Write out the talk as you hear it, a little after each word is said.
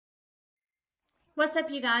What's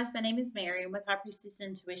up, you guys? My name is Mary. I'm with High Priestess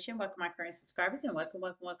Intuition. Welcome, my current subscribers, and welcome,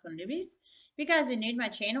 newbies. If you guys are new to my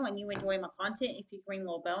channel and you enjoy my content, if you can ring the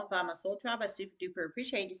little bell and buy my soul tribe, I super duper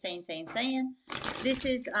appreciate you saying. This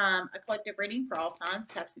is a collective reading for all signs,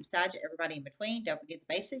 Capricorn, Sagittarius, everybody in between. Don't forget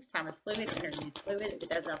the basics. Time is fluid. Energy is fluid. If it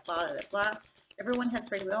doesn't apply, it applies. Everyone has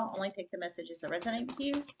free will. Only take the messages that resonate with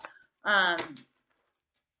you. Um,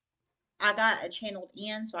 I got a channeled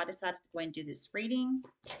in, so I decided to go and do this reading.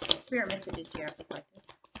 Spirit messages here for collective.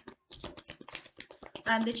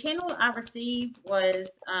 The channel I received was,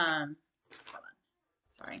 hold on,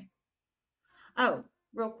 sorry. Oh,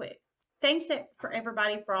 real quick. Thanks for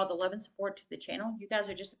everybody for all the love and support to the channel. You guys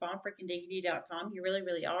are just bombfreakindiggity.com. You really,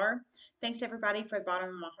 really are. Thanks everybody for the bottom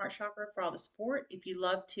of my heart chakra for all the support. If you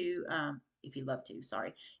love to, if you like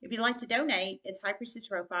to donate, it's High Priestess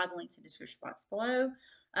Tarot 5. The links in the description box below.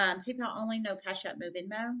 PayPal only, no Cash App, no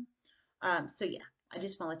Venmo. So yeah, I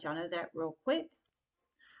just want to let y'all know that real quick.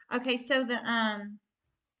 Okay, so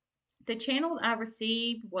the channel I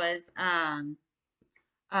received was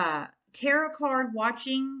tarot card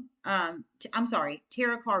watching. I'm sorry,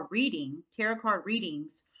 tarot card reading. Tarot card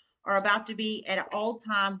readings are about to be at an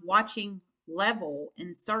all-time watching level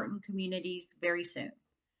in certain communities very soon.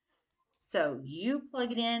 So you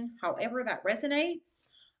plug it in, however that resonates.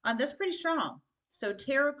 That's pretty strong. So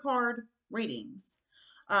tarot card readings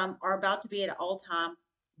are about to be at an all-time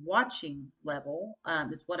watching level,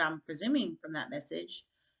 is what I'm presuming from that message,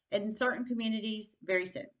 in certain communities very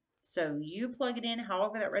soon. So you plug it in,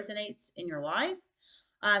 however that resonates in your life.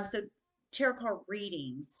 So tarot card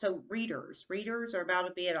readings. So readers are about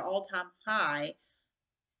to be at an all-time high,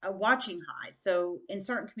 a watching high. So in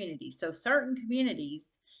certain communities. So certain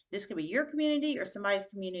communities, this could be your community or somebody's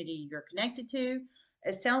community you're connected to.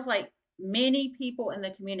 It sounds like many people in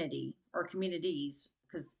the community or communities,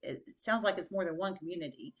 because it sounds like it's more than one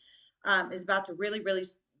community, is about to really, really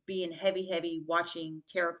be in heavy watching,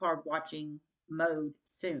 tarot card watching mode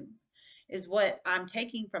soon, is what I'm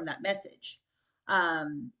taking from that message.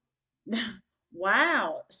 Um,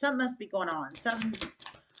 wow, something must be going on. Something,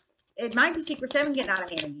 it might be Secret Seven getting out of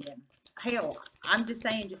hand again. Hell, I'm just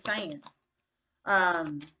saying.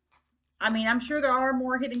 Um, I mean, I'm sure there are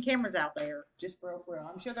more hidden cameras out there. Just for real.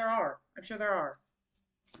 I'm sure there are.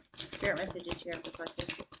 Spirit messages here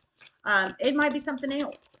reflected. It might be something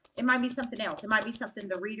else. It might be something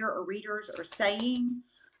the reader or readers are saying,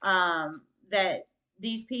 that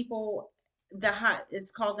these people,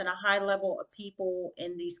 it's causing a high level of people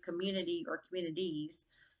in these community or communities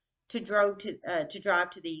to drive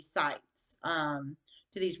to these sites,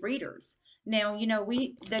 to these readers. Now,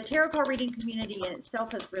 the tarot card reading community in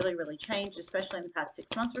itself has really, really changed, especially in the past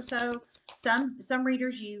 6 months or so. Some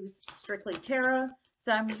readers use strictly tarot.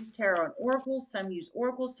 Some use tarot and oracles. Some use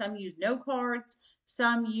oracles. Some use no cards.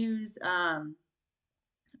 Some use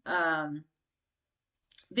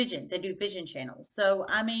vision. They do vision channels. So,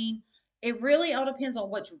 I mean, it really all depends on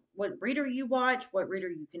what reader you watch, what reader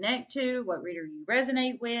you connect to, what reader you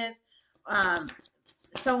resonate with, um,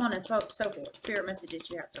 so on and so forth. Spirit messages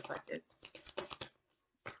you have reflected.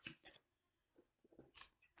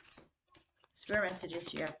 Spirit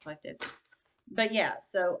messages you have reflected. But yeah,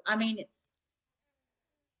 so I mean,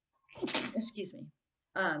 excuse me.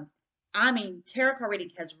 I mean, tarot card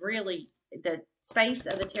reading has really, the face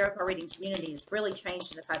of the tarot card reading community has really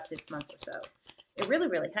changed in the past 6 months or so. It really,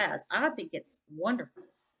 really has. I think it's wonderful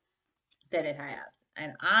that it has.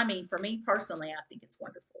 And I mean, for me personally, I think it's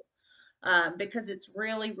wonderful. Because it's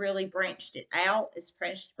really, really branched it out. It's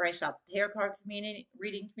branched out the tarot card community,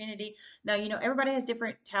 reading community. Now, everybody has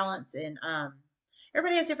different talents and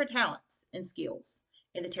skills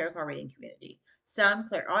in the tarot card reading community. Some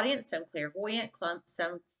clairaudient, some clairvoyant,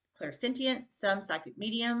 some clairsentient, some psychic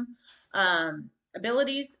medium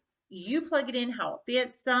abilities. You plug it in how it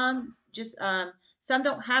fits. Some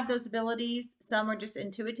don't have those abilities. Some are just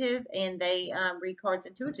intuitive and they read cards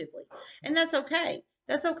intuitively, and that's okay.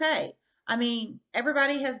 That's okay. I mean,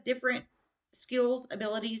 everybody has different skills,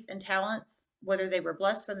 abilities, and talents, whether they were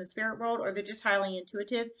blessed from the spirit world or they're just highly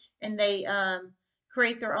intuitive and they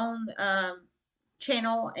create their own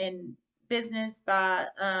channel and business by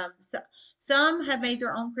some have made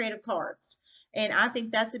their own creative cards. And I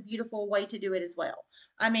think that's a beautiful way to do it as well.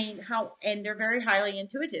 I mean, and they're very highly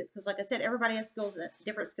intuitive because, like I said, everybody has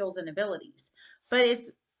different skills and abilities. But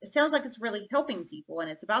it sounds like it's really helping people, and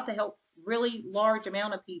it's about to help really large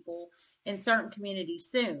amount of people in certain communities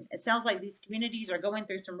soon. It sounds like these communities are going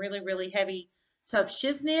through some really, really heavy, tough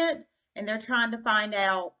shiznit, and they're trying to find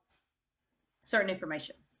out certain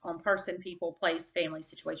information on person, people, place, family,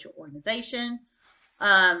 situation, organization,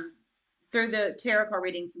 through the tarot card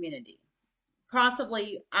reading community.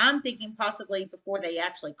 possibly, I'm thinking possibly before they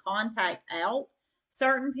actually contact out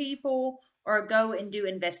certain people or go and do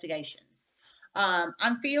investigations.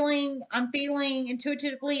 I'm feeling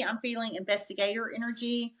intuitively, I'm feeling investigator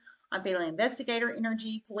energy. I'm feeling investigator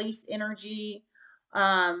energy, police energy,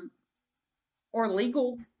 um, or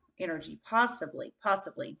legal energy, possibly.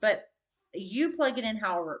 But you plug it in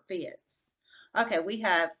however it fits. Okay, we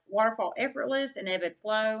have waterfall effortless and ebb and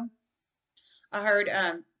flow. I heard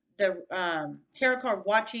the tarot card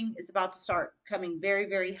watching is about to start coming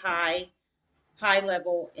very high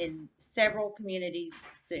level in several communities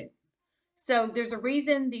soon. So there's a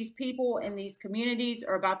reason these people in these communities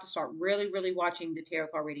are about to start really watching the tarot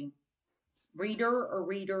card reader or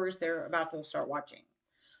readers. They're about to start watching.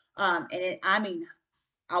 I mean,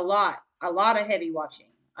 a lot of heavy watching,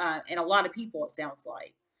 and a lot of people, it sounds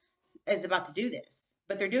like, is about to do this,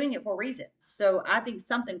 but they're doing it for a reason. So I think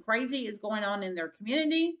something crazy is going on in their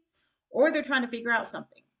community, or they're trying to figure out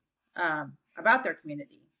something about their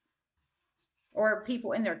community or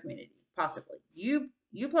people in their community, possibly. You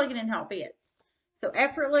plug it in how it fits. So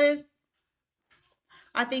effortless,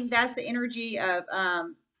 I think that's the energy of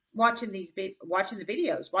watching watching the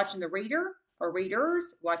videos, watching the reader or readers,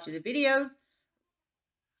 watching the videos.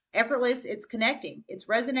 Effortless, it's connecting, it's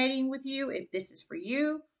resonating with you. If this is for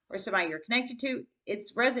you or somebody you're connected to,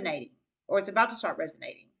 it's resonating, or it's about to start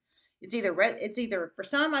resonating. It's either for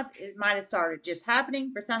some it might have started just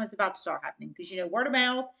happening, for some it's about to start happening, because word of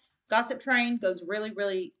mouth, gossip train goes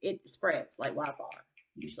really, it spreads like wildfire.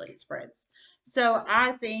 Usually it spreads. So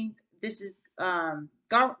I think this is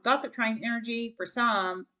gossip train energy for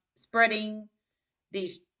some, spreading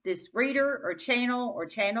this reader or channel or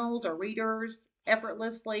channels or readers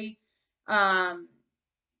effortlessly um,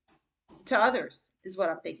 to others is what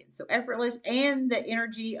I'm thinking. So effortless, and the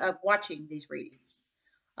energy of watching these readings.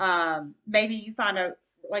 Maybe you find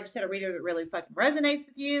like I said, a reader that really fucking resonates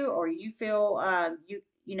with you, or you feel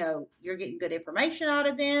you're getting good information out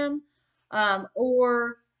of them,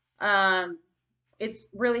 or it's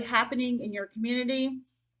really happening in your community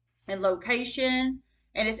and location,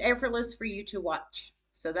 and it's effortless for you to watch.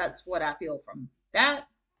 So that's what I feel from that.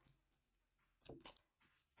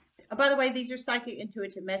 By the way, these are psychic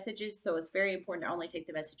intuitive messages, so it's very important to only take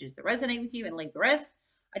the messages that resonate with you and leave the rest.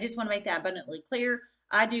 I just want to make that abundantly clear.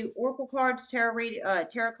 I do oracle cards,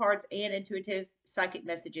 tarot cards, and intuitive psychic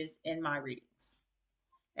messages in my readings.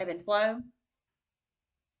 Ebb and flow.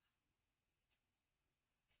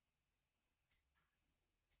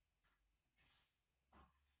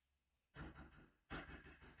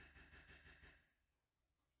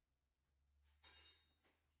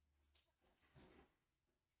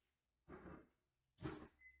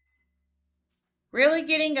 Really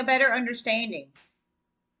getting a better understanding.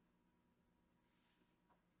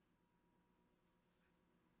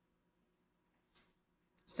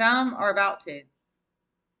 Some are about to.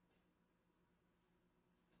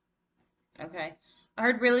 Okay. I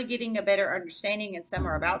heard really getting a better understanding, and some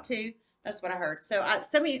are about to. That's what I heard. So I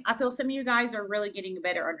feel some of you guys are really getting a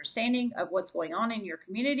better understanding of what's going on in your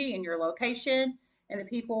community, in your location, and the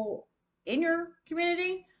people in your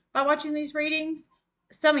community by watching these readings.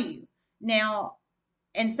 Some of you now,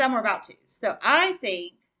 and some are about to. So I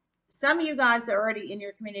think some of you guys that are already in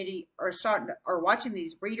your community are watching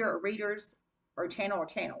these readers or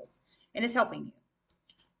channels, and it's helping you.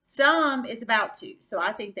 Some is about to. So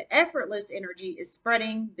I think the effortless energy is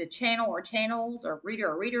spreading the channel or channels or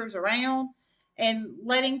readers around and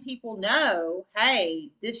letting people know, hey,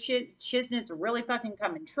 this shiznit's really fucking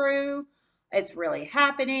coming true. It's really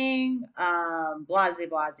happening. Blasey.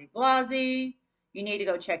 You need to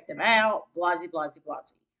go check them out. Blasey.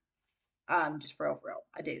 Just for real.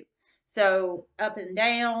 I do. So up and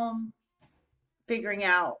down, figuring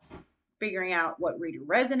out what reader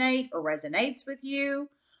resonates with you,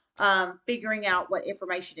 figuring out what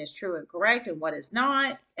information is true and correct and what is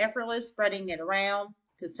not, effortless, spreading it around,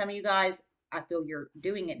 because some of you guys, I feel you're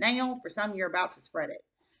doing it now. For some, you're about to spread it.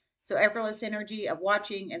 So effortless energy of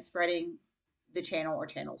watching and spreading the channel or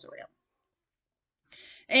channels around.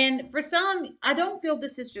 And for some, I don't feel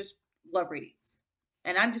this is just love readings.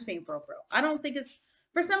 And I'm just being for real. I don't think it's,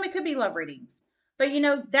 for some, it could be love readings. But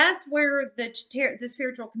that's where the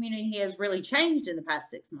spiritual community has really changed in the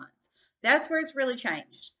past 6 months. That's where it's really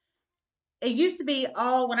changed. It used to be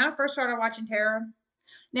all, when I first started watching tarot,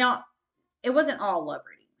 now it wasn't all love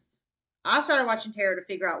readings. I started watching tarot to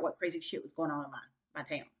figure out what crazy shit was going on in my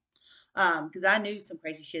town. Because I knew some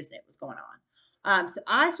crazy shiznit was going on. So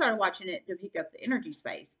I started watching it to pick up the energy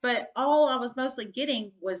space. But all I was mostly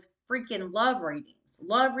getting was freaking love readings.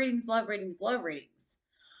 Love readings.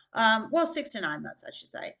 Well, 6 to 9 months, I should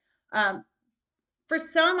say. For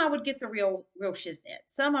some, I would get the real shiznit.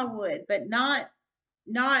 Some I would, but not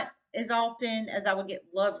as often as I would get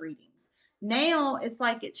love readings. Now it's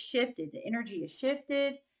like it's shifted. The energy is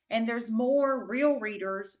shifted, and there's more real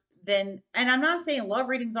readers than. And I'm not saying love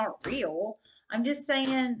readings aren't real. I'm just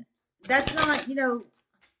saying that's not.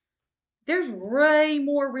 There's way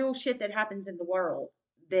more real shit that happens in the world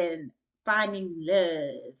than finding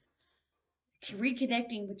love,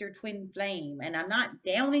 reconnecting with your twin flame. And I'm not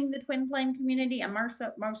downing the twin flame community. I'm most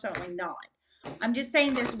certainly not. I'm just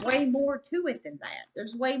saying there's way more to it than that.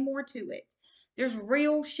 There's way more to it. There's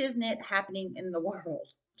real shiznit happening in the world.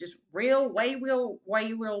 Just way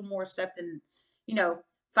real more stuff than,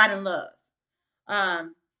 finding love.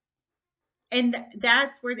 Um, and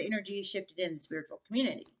that's where the energy is shifted in the spiritual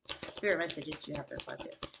community. Spirit messages you have to reflect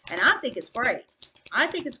this. And I think it's great. I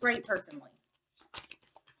think it's great personally.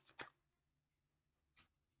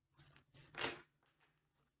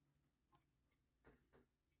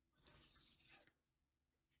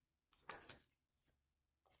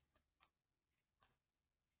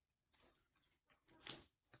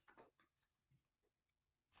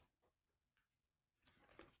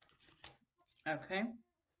 Okay.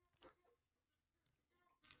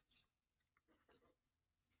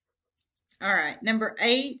 All right. Number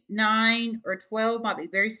 8, 9, or 12 might be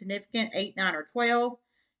very significant. 8, 9, or 12.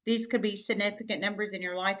 These could be significant numbers in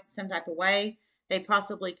your life in some type of way. They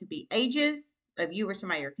possibly could be ages of you or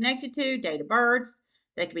somebody you're connected to, date of births.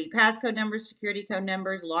 They could be passcode numbers, security code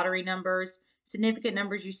numbers, lottery numbers, significant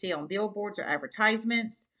numbers you see on billboards or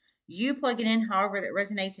advertisements. You plug it in however that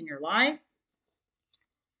resonates in your life.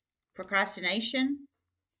 Procrastination.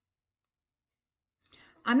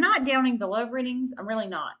 I'm not downing the love readings. I'm really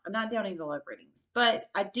not. I'm not downing the love readings. But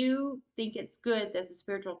I do think it's good that the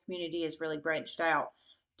spiritual community has really branched out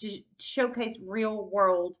to showcase real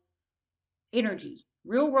world energy,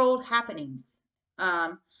 real world happenings.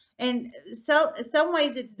 Um, and so, in some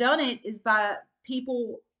ways, it's done it is by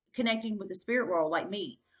people connecting with the spirit world, like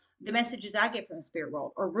me. The messages I get from the spirit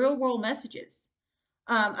world are real world messages.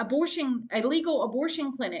 Illegal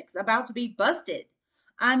abortion clinics about to be busted.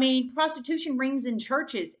 I mean, prostitution rings in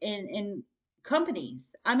churches and in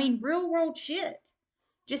companies. I mean, real world shit.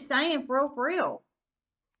 Just saying, for real, for real.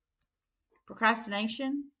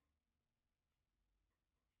 Procrastination.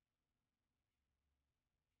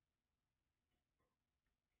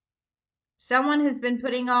 Someone has been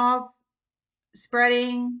putting off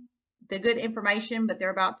spreading the good information, but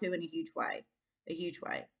they're about to in a huge way. A huge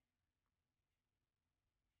way.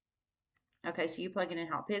 Okay, so you plug it in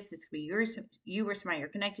how it fits. This could be yours, you or somebody you're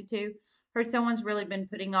connected to. Heard someone's really been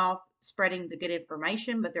putting off spreading the good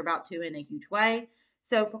information, but they're about to in a huge way.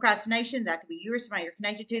 So procrastination, that could be you or somebody you're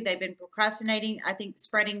connected to. They've been procrastinating, I think,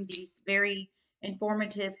 spreading these very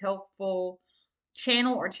informative, helpful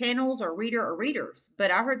channels or reader or readers. But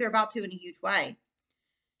I heard they're about to in a huge way.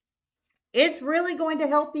 It's really going to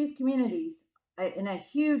help these communities in a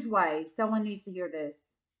huge way. Someone needs to hear this.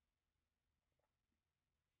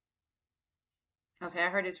 Okay, I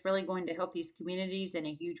heard it's really going to help these communities in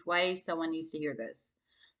a huge way. Someone needs to hear this.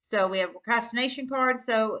 So we have procrastination card.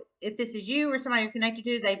 So if this is you or somebody you're connected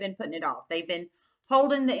to, they've been putting it off. They've been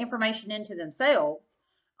holding the information into themselves,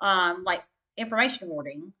 like information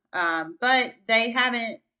hoarding, but they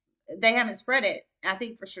haven't spread it. I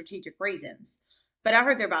think for strategic reasons. But I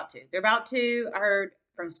heard they're about to. They're about to. I heard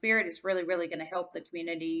from Spirit, it's really, really going to help the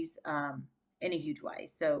communities in a huge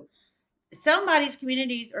way. So somebody's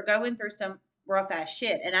communities are going through some rough ass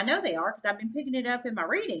shit, and I know they are because I've been picking it up in my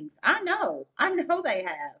readings. I know they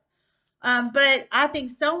have. But I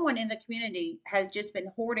think someone in the community has just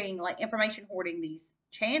been hoarding, like information hoarding these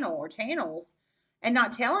channels, and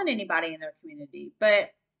not telling anybody in their community.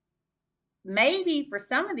 But maybe for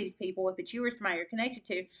some of these people, if it's you or somebody you're connected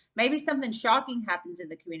to, maybe something shocking happens in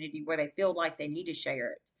the community where they feel like they need to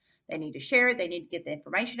share it. They need to share it. They need to get the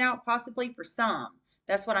information out, possibly for some.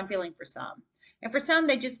 That's what I'm feeling for some. And for some,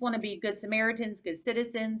 they just want to be good Samaritans, good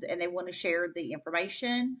citizens, and they want to share the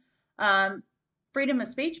information. Um, Freedom of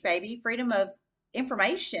speech, baby, freedom of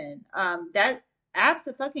information. That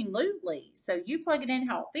absolutely. So you plug it in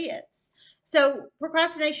how it fits. So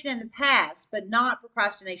procrastination in the past, but not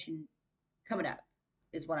procrastination coming up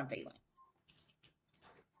is what I'm feeling.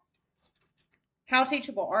 How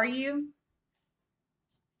teachable are you?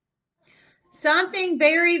 Something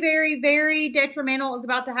very, very, very detrimental is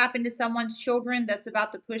about to happen to someone's children that's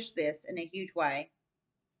about to push this in a huge way.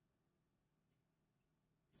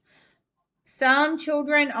 Some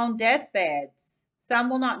children on deathbeds. Some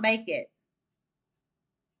will not make it.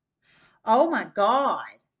 Oh my God.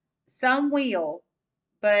 Some will,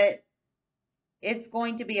 but it's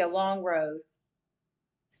going to be a long road.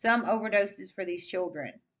 Some overdoses for these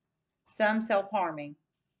children. Some self-harming.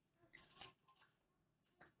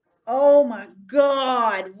 Oh my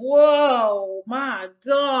God. Whoa. My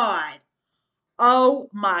God. Oh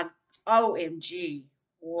my OMG.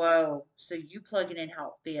 Whoa. So you plug it in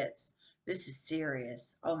how it fits. This is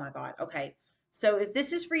serious. Oh my God. Okay. So if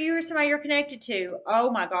this is for you or somebody you're connected to, oh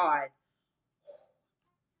my God.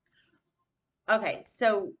 Okay,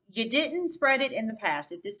 so you didn't spread it in the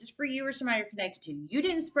past. If this is for you or somebody you're connected to, you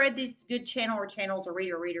didn't spread this good channel or channels or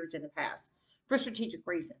readers in the past for strategic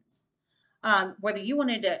reasons. Whether you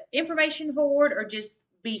wanted to information hoard or just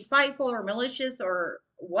be spiteful or malicious or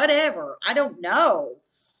whatever, I don't know.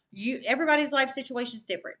 Everybody's life situation is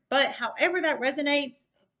different, but however that resonates,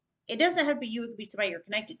 it doesn't have to be you. It could be somebody you're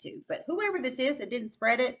connected to. But whoever this is that didn't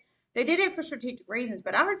spread it, they did it for strategic reasons.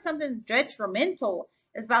 But I heard something detrimental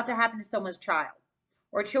is about to happen to someone's child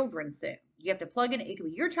or children soon. You have to plug in. It could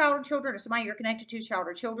be your child or children or somebody you're connected to, child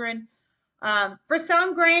or children. For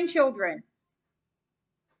some grandchildren,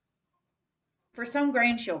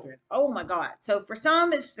 oh my God. So for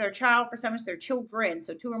some it's their child, for some it's their children.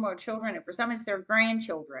 So two or more children, and for some it's their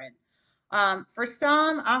grandchildren. For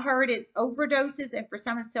some, I heard it's overdoses, and for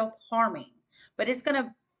some it's self-harming. But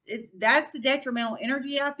that's the detrimental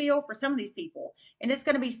energy I feel for some of these people. And it's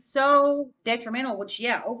gonna be so detrimental, which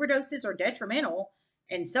yeah, overdoses are detrimental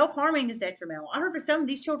and self-harming is detrimental. I heard for some of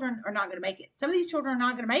these children are not gonna make it. Some of these children are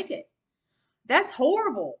not gonna make it. That's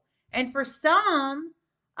horrible. And for some,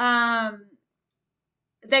 um,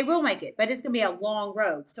 they will make it, but it's going to be a long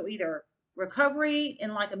road. So either recovery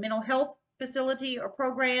in like a mental health facility or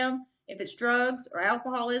program, if it's drugs or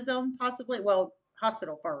alcoholism, possibly, well,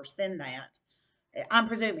 hospital first, then that, I'm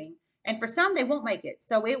presuming. And for some, they won't make it.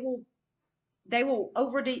 So they will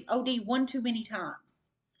OD one too many times.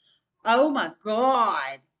 Oh my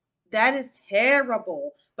God. That is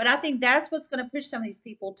terrible. But I think that's what's going to push some of these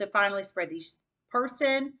people to finally spread these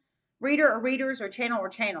reader or readers or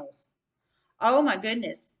channels. Oh my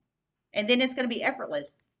goodness. And then it's going to be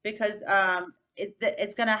effortless because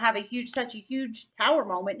it's going to have such a huge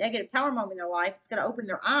negative tower moment in their life. It's going to open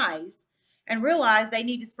their eyes and realize they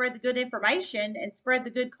need to spread the good information and spread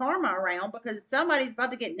the good karma around because somebody's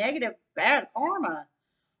about to get negative, bad karma.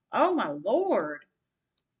 Oh my Lord.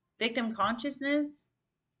 Victim consciousness.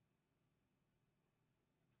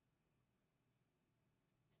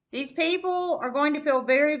 These people are going to feel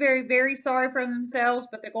very, very, very sorry for themselves,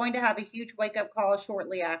 but they're going to have a huge wake up call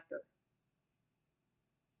shortly after.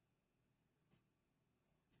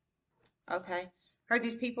 Okay. Heard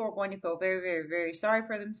these people are going to feel very, very, very sorry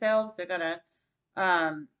for themselves. They're going to,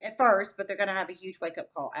 at first, but they're going to have a huge wake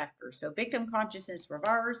up call after. So victim consciousness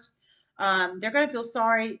reversed. They're going to feel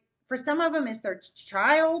sorry. For some of them, it's their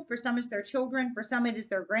child. For some, it's their children. For some, it is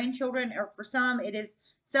their grandchildren. Or for some, it is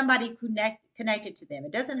somebody connected to them.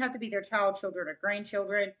 It doesn't have to be their child, children, or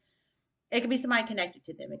grandchildren. It could be somebody connected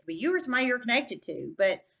to them. It could be you or somebody you're connected to.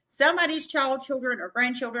 But somebody's child, children, or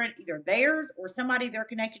grandchildren, either theirs or somebody they're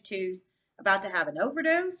connected to, is about to have an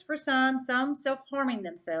overdose for some self-harming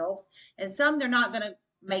themselves, and some they're not going to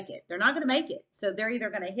make it. They're not going to make it. So they're either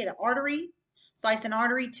going to hit an artery, slice an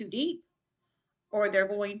artery too deep, or they're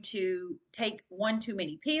going to take one too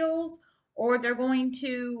many pills, or they're going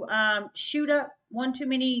to shoot up one too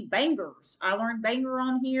many bangers. I learned banger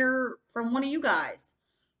on here from one of you guys.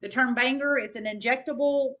 The term banger, it's an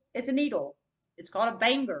injectable, it's a needle. It's called a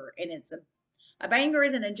banger, and a banger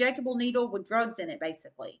is an injectable needle with drugs in it,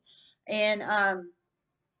 basically. And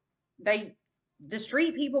they, the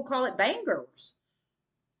street people call it bangers.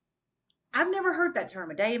 I've never heard that term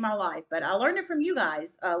a day in my life, but I learned it from you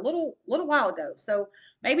guys a little while ago. So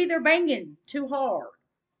maybe they're banging too hard,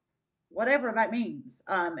 whatever that means,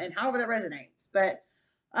 and however that resonates. But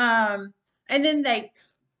and then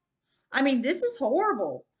I mean, this is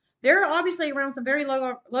horrible. They're obviously around some very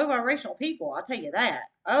low vibrational people. I'll tell you that.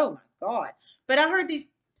 Oh my God! But I heard these.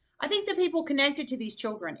 I think the people connected to these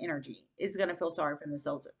children energy is going to feel sorry for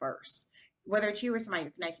themselves at first, whether it's you or somebody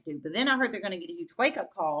you're connected to. But then I heard they're going to get a huge wake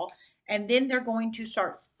up call, and then they're going to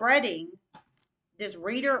start spreading this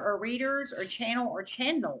reader or readers or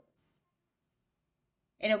channels.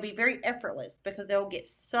 And it'll be very effortless because they'll get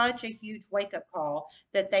such a huge wake up call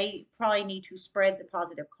that they probably need to spread the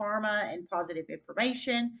positive karma and positive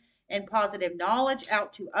information and positive knowledge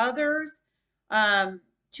out to others,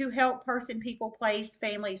 to help person, people, place,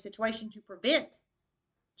 family, situation to prevent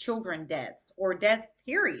children deaths or death,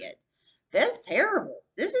 period. That's terrible.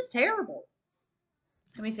 This is terrible.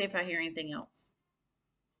 Let me see if I hear anything else.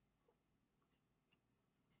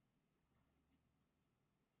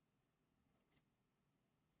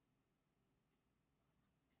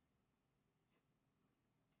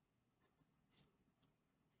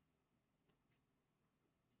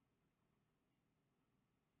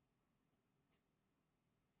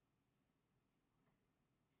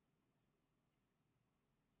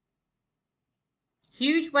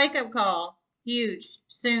 Huge wake up call. Huge.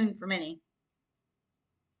 Soon for many.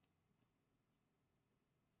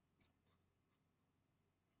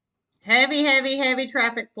 Heavy, heavy, heavy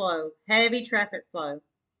traffic flow. Heavy traffic flow.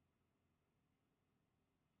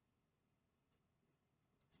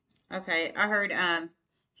 Okay, I heard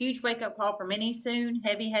huge wake up call for many soon.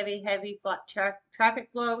 Heavy, heavy, heavy traffic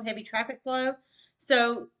flow. Heavy traffic flow.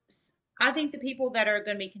 So I think the people that are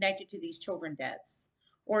going to be connected to these children deaths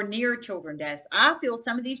or near children deaths, I feel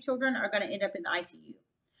some of these children are going to end up in the ICU,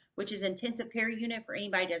 which is intensive care unit. For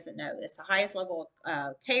anybody who doesn't know, it's the highest level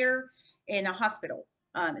of care in a hospital.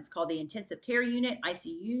 It's called the intensive care unit,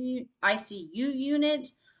 ICU unit.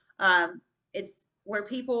 Um, it's where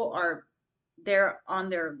people are, they're on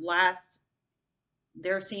their last,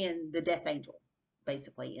 they're seeing the death angel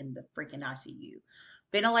basically in the freaking ICU.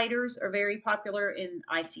 Ventilators are very popular in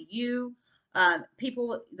ICU.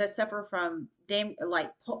 People that suffer from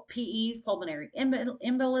like PEs, pulmonary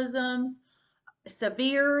embolisms,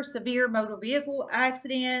 severe motor vehicle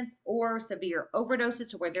accidents, or severe overdoses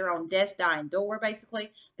to where they're on death's dying door,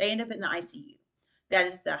 basically, they end up in the ICU. That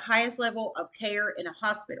is the highest level of care in a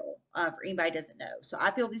hospital, for anybody who doesn't know. So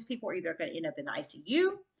I feel these people are either going to end up in the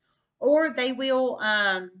ICU or they will,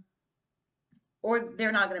 or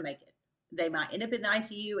they're not going to make it. They might end up in the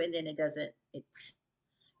ICU and then it doesn't,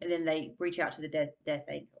 and then they reach out to the death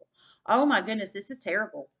angel. Oh my goodness, this is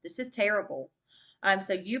terrible. This is terrible.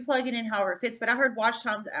 So you plug it in however it fits, but I heard watch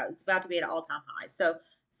time is about to be at an all-time high. So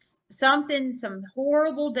some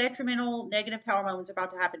horrible, detrimental, negative tower moments are about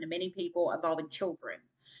to happen to many people involving children.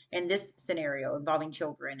 In this scenario, involving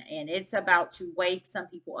children, and it's about to wake some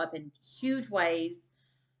people up in huge ways,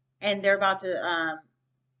 and they're about to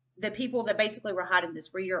the people that basically were hiding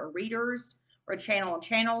this reader or readers or channel on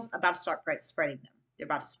channels about to start spreading them. They're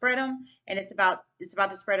about to spread them, and it's about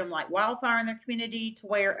to spread them like wildfire in their community to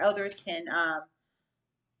where others can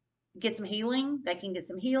get some healing. They can get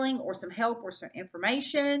some healing or some help or some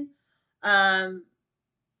information to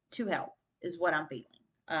help is what I'm feeling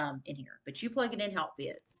in here. But you plug it in how it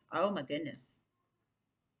fits. Oh my goodness.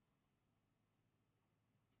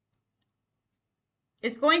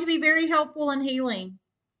 It's going to be very helpful and healing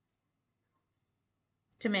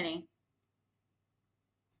to many.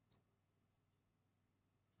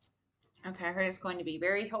 Okay, I heard it's going to be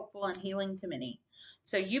very helpful and healing to many.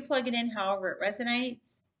 So you plug it in however it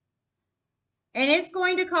resonates. And it's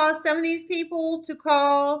going to cause some of these people to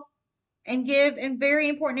call and give very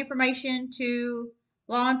important information to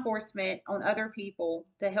law enforcement on other people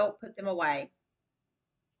to help put them away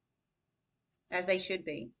as they should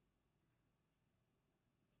be.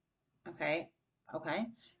 Okay. Okay.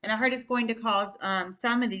 And I heard it's going to cause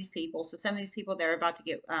some of these people, so some of these people that are about to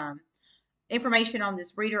get information on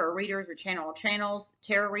this reader or readers or channels,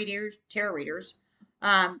 tarot readers,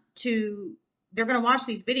 to they're going to watch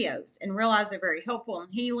these videos and realize they're very helpful and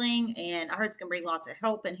healing. And I heard it's going to bring lots of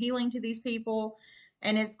help and healing to these people.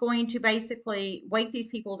 And it's going to basically wake these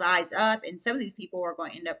people's eyes up. And some of these people are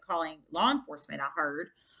going to end up calling law enforcement, I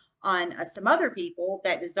heard, on some other people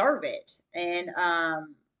that deserve it. And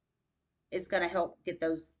it's going to help get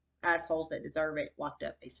those assholes that deserve it locked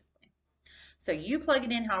up, basically. So you plug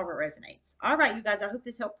it in however it resonates. All right, you guys, I hope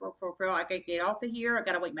this helped for real. I got to get off of here. I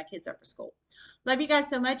got to wake my kids up for school. Love you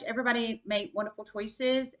guys so much. Everybody make wonderful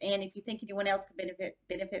choices. And if you think anyone else could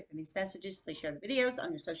benefit from these messages, please share the videos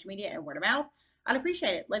on your social media and word of mouth. I'd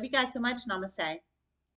appreciate it. Love you guys so much. Namaste.